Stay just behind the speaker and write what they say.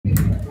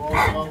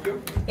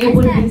it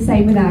wouldn't be the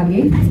same without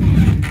you.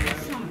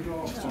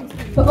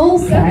 But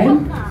also,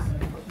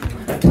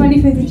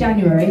 25th of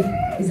January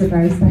is a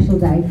very special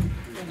day.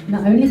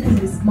 Not only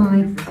because it's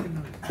my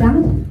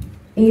dad,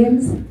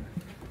 Ian's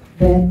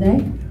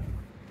birthday,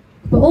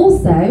 but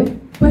also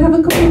we have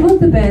a couple of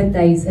other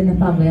birthdays in the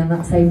family on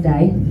that same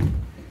day.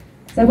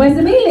 So where's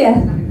Amelia?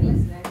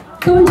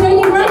 Come and join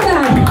your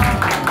granddad.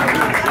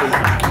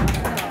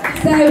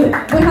 So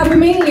we have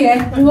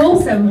Amelia, who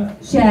also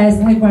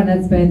shares her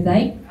granddad's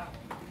birthday.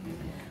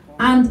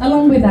 And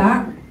along with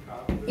that,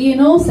 Ian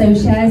also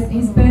shares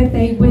his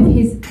birthday with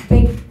his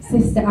big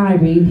sister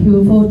Irene, who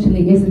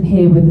unfortunately isn't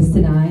here with us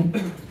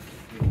tonight.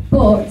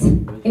 But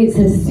it's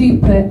a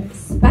super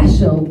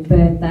special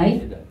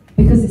birthday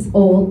because it's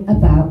all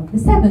about the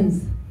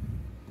sevens.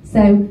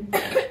 So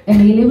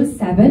Amelia was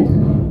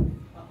 7,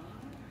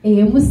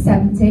 Ian was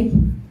 70,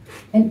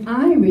 and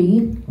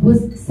Irene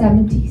was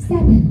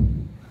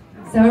 77.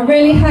 So I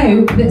really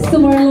hope that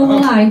somewhere along the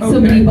line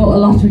somebody bought a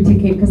lottery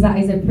ticket, because that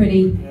is a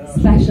pretty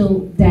special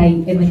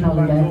day in the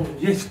calendar.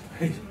 Yes.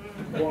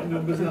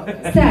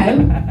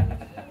 So,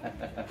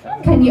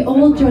 can you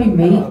all join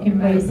me in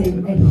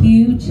raising a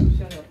huge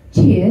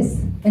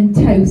cheers and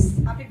toast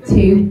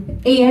to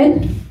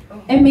Ian,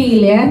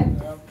 Amelia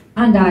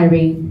and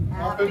Irene.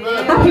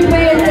 Happy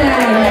birthday!